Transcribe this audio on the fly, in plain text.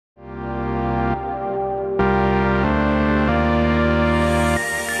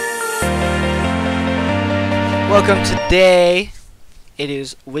Welcome today. It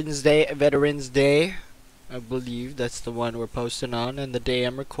is Wednesday, Veterans Day. I believe that's the one we're posting on, and the day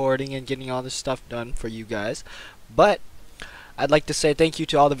I'm recording and getting all this stuff done for you guys. But I'd like to say thank you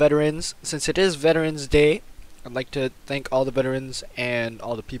to all the veterans. Since it is Veterans Day, I'd like to thank all the veterans and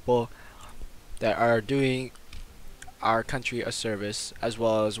all the people that are doing our country a service, as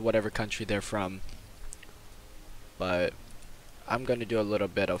well as whatever country they're from. But I'm going to do a little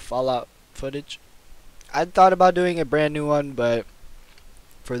bit of Fallout footage. I thought about doing a brand new one, but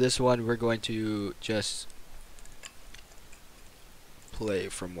for this one we're going to just play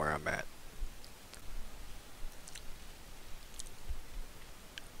from where I'm at.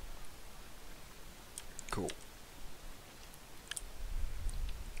 Cool.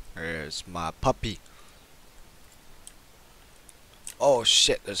 There's my puppy. Oh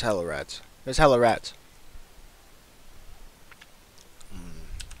shit, there's hella rats. There's hella rats.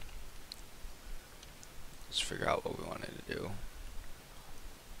 Let's figure out what we wanted to do.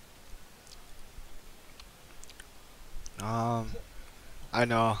 I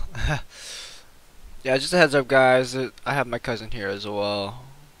know. Yeah, just a heads up, guys. I have my cousin here as well.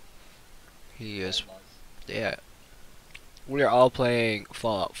 He is. Yeah. We are all playing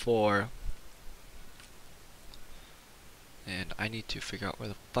Fallout 4. And I need to figure out where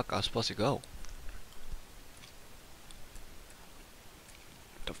the fuck I was supposed to go.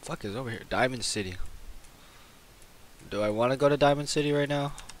 What the fuck is over here? Diamond City. Do I want to go to Diamond City right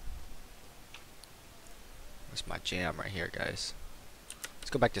now? That's my jam right here, guys. Let's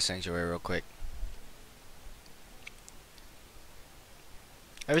go back to Sanctuary real quick.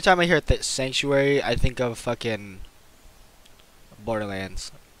 Every time I hear Sanctuary, I think of fucking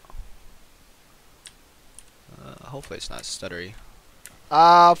Borderlands. Hopefully it's not stuttery.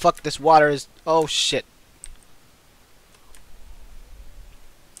 Ah, fuck, this water is... Oh, shit.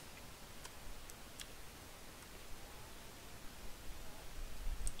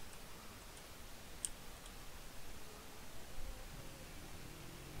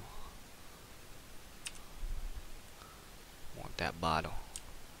 Want that bottle.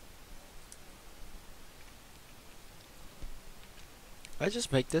 Did I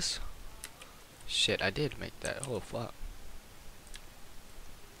just make this? Shit, I did make that. Oh, fuck.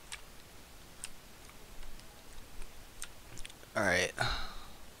 Alright.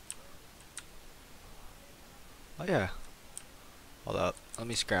 Oh, yeah. Hold up. Let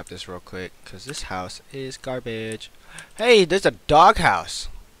me scrap this real quick, because this house is garbage. Hey, there's a doghouse.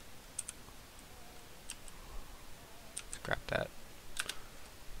 Scrap that.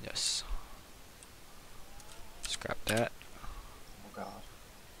 Yes. Scrap that. Oh god.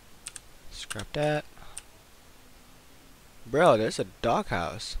 Scrap that. Bro, there's a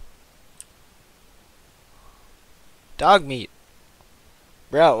doghouse. Dog meat.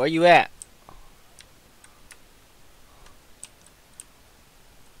 Bro, where you at?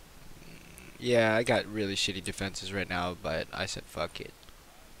 Yeah, I got really shitty defenses right now, but I said fuck it.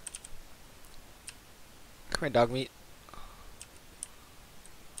 Come here, dog meat.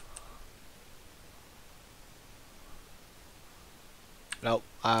 Nope,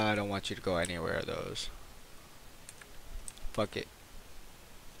 I don't want you to go anywhere of those. Fuck it.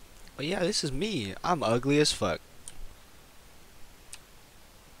 Oh yeah, this is me. I'm ugly as fuck.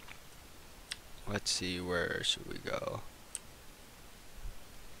 Let's see, where should we go?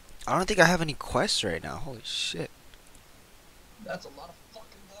 I don't think I have any quests right now. Holy shit. That's a lot of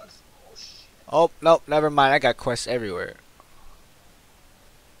fucking bugs. Oh shit. Oh, nope, never mind. I got quests everywhere.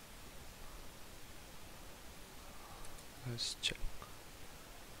 Let's check.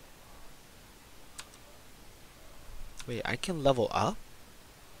 Wait, I can level up?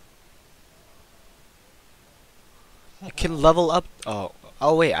 I can level up?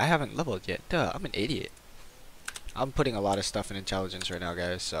 Oh wait, I haven't leveled yet. Duh, I'm an idiot. I'm putting a lot of stuff in intelligence right now,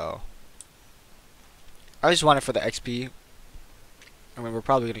 guys, so I just want it for the XP. I mean, we're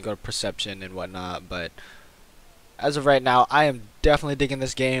probably gonna go to perception and whatnot, but as of right now, I am definitely digging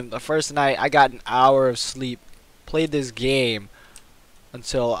this game. The first night, I got an hour of sleep, played this game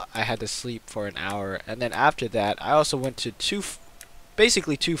until I had to sleep for an hour, and then after that, I also went to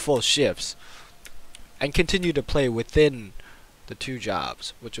basically two full shifts, and continued to play within the two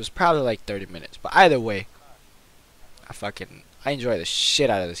jobs, which was probably like 30 minutes. But either way, I enjoy the shit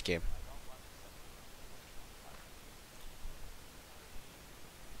out of this game.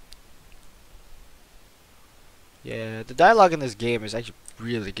 Yeah, the dialogue in this game is actually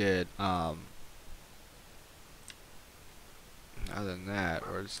really good. Other than that,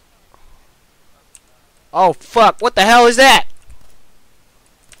 oh fuck! What the hell is that?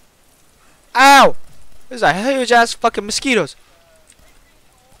 Ow! There's a huge ass fucking mosquitoes.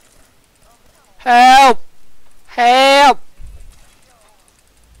 Help! Help!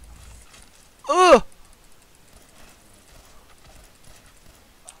 Ugh!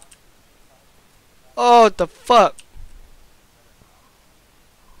 Oh, what the fuck?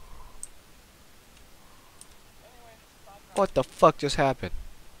 What the fuck just happened?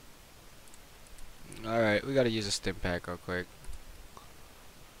 Alright, we gotta use a stim pack real quick.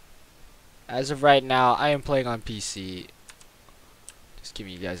 As of right now, I am playing on PC. Just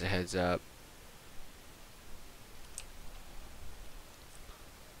giving you guys a heads up.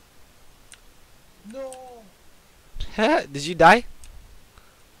 No. Did you die?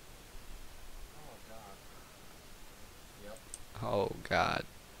 Oh god. Yep. Oh god.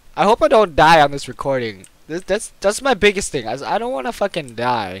 I hope I don't die on this recording. That's my biggest thing. I don't want to fucking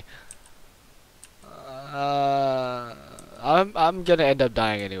die. I'm gonna end up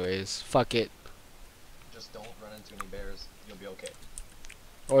dying anyways. Fuck it. Just don't run into any bears. You'll be okay.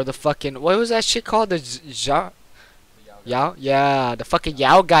 Or the fucking, what was that shit called? The The Yao? Yeah, the fucking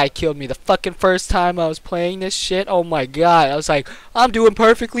Yao guy killed me the fucking first time I was playing this shit. Oh my god. I was like, I'm doing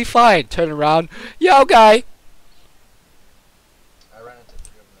perfectly fine. Turn around. Yao guy. I ran into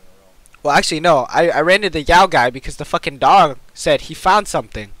 3 of them in a row. Well, actually, no. I ran into the Yao guy because the fucking dog said he found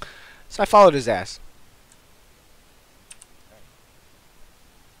something. So I followed his ass.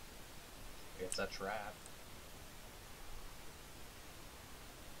 It's a trap.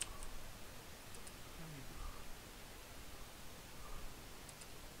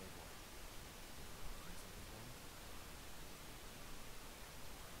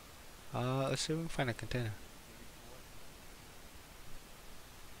 Let's see if we can find a container.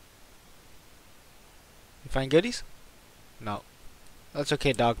 You find goodies? No. That's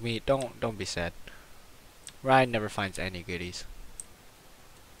okay, dog meat. Don't be sad. Ryan never finds any goodies.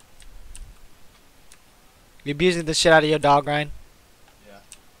 You abusing the shit out of your dog, Ryan? Yeah.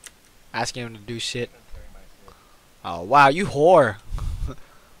 Asking him to do shit. I'm carrying my shit. Oh wow, you whore.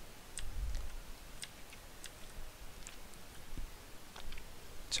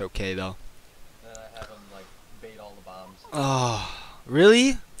 It's okay though. Then I have him like bait all the bombs. Oh,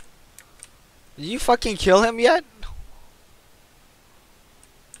 really? Did you fucking kill him yet?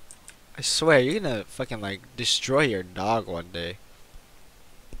 I swear, you're gonna fucking like destroy your dog one day.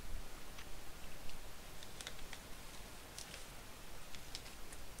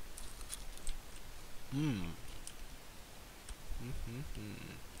 Hmm.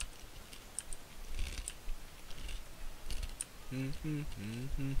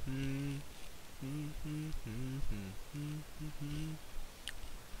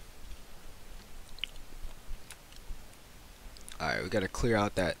 Alright, we gotta clear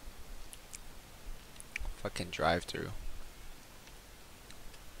out that fucking drive-through.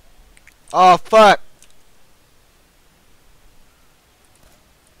 Oh fuck!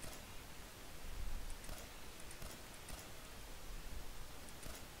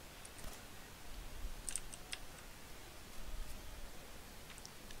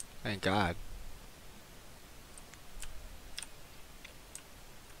 Thank God.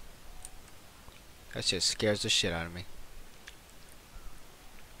 That shit scares the shit out of me.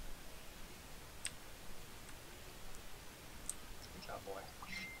 Good job, boy.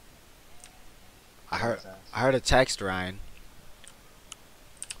 I heard a text, Ryan.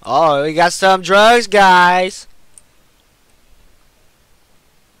 Oh, we got some drugs, guys.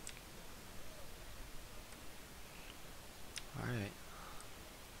 All right.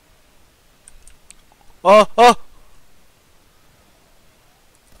 Oh, oh.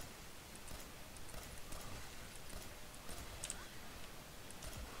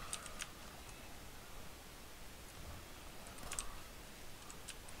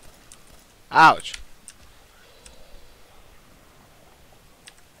 Ouch.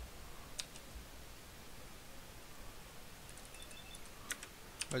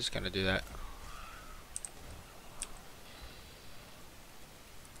 We're just gonna do that.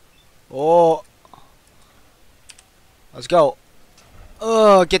 Oh. Let's go.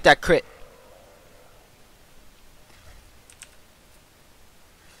 Oh, get that crit.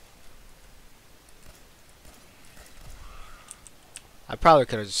 I probably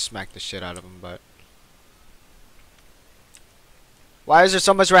could have just smacked the shit out of him, but... Why is there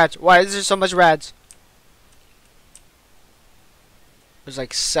so much rats? Why is there so much rats? There's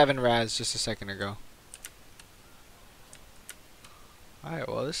like 7 rats just a second ago. Alright,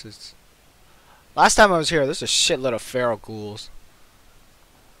 well this is... Last time I was here, there's a shitload of feral ghouls.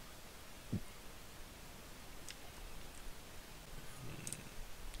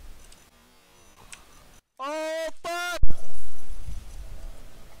 Oh, fuck!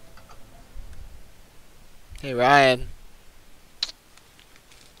 Hey, Ryan.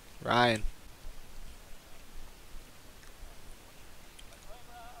 Ryan.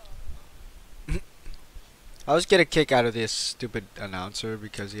 I always get a kick out of this stupid announcer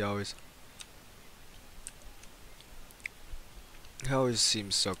because he always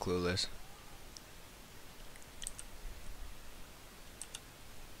seems so clueless.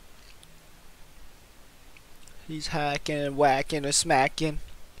 He's hacking and whacking and smacking.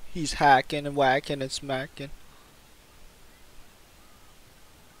 He's hacking and whacking and smacking.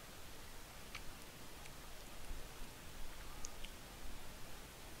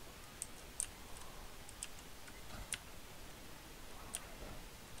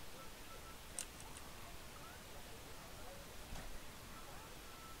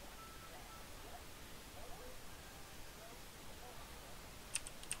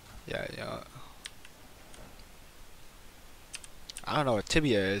 Yeah. I don't know what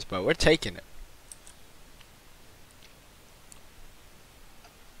tibia is, but we're taking it.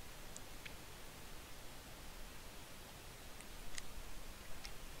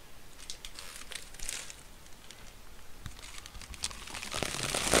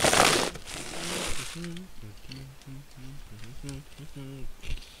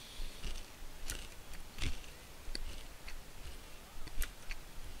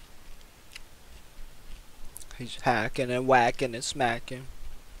 He's hacking and whacking and smacking.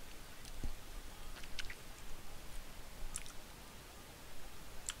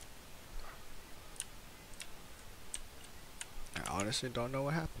 I honestly don't know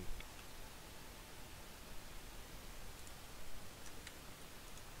what happened.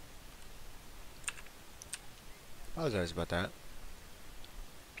 Apologize about that.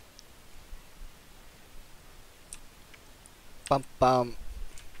 Bum bum.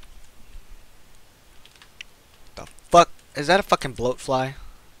 The fuck? Is that a fucking bloatfly?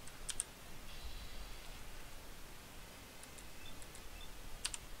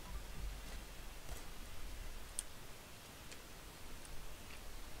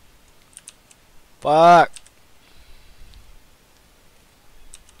 Fuck.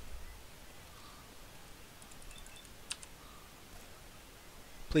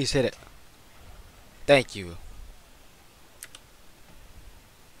 Please hit it. Thank you.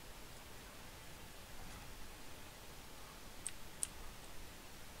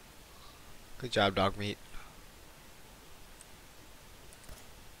 Good job, dog meat.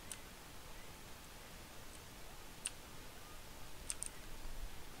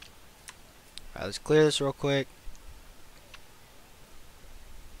 Alright, let's clear this real quick.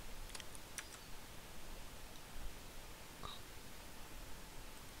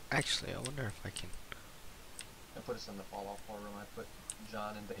 Actually, I wonder if I can. I put us in the Fallout 4 room. I put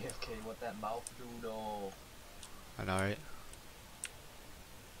John into AFK. What that mouth do though? I know, right?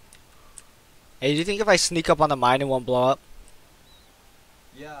 Hey, do you think if I sneak up on the mine it won't blow up?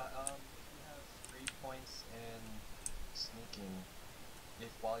 Yeah, if you have 3 points in sneaking, if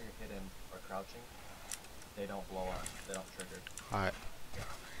while you're hidden or crouching, they don't blow up. They don't trigger. Alright.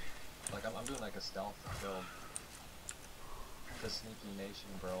 Like I'm doing like a stealth build. The sneaky nation,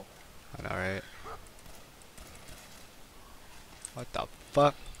 bro. I know, right? What the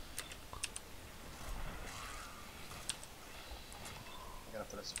fuck? I gotta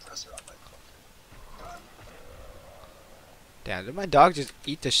put a suppressor on my cloak. Damn, did my dog just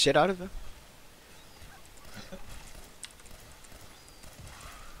eat the shit out of him?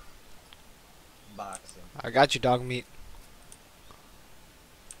 Boxing. I got you, dog meat.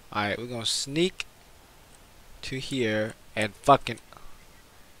 Alright, we're gonna sneak to here and fucking.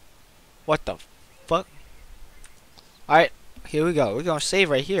 What the fuck? Alright, here we go. We're gonna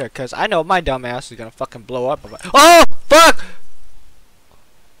save right here because I know my dumb ass is gonna fucking blow up. Oh! Fuck!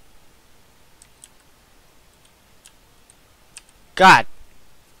 God.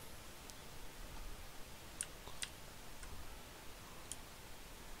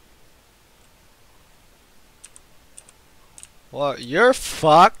 Well, you're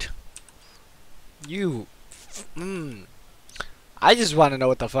fucked. You. I just want to know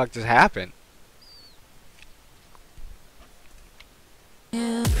what the fuck just happened.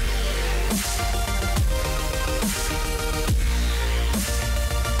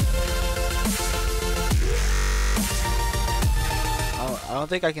 I don't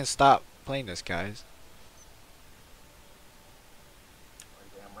think I can stop playing this, guys.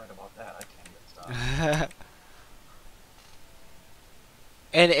 Yeah, I'm right about that. I can't even stop.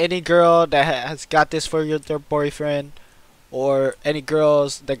 And any girl that has got this for their boyfriend, or any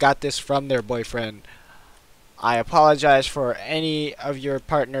girls that got this from their boyfriend, I apologize for any of your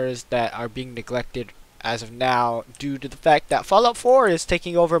partners that are being neglected as of now due to the fact that Fallout 4 is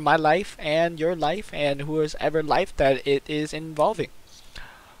taking over my life and your life and whoever's ever life that it is involving.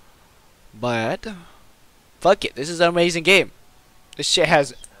 But fuck it, this is an amazing game. This shit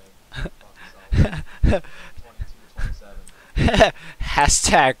has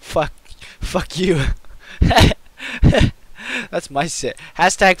Hashtag fuck you. That's my shit.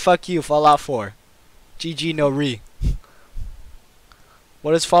 Hashtag fuck you, Fallout 4. GG no re.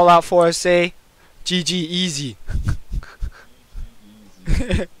 What does Fallout 4 say? GG easy.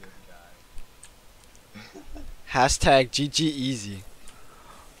 Easy, this guy. Hashtag GG easy.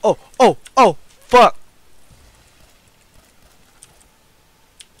 Oh, fuck.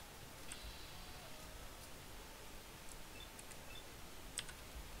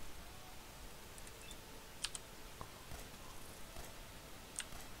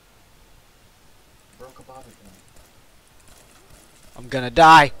 Broke a bobby pin. I'm gonna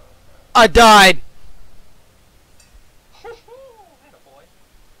die. I died.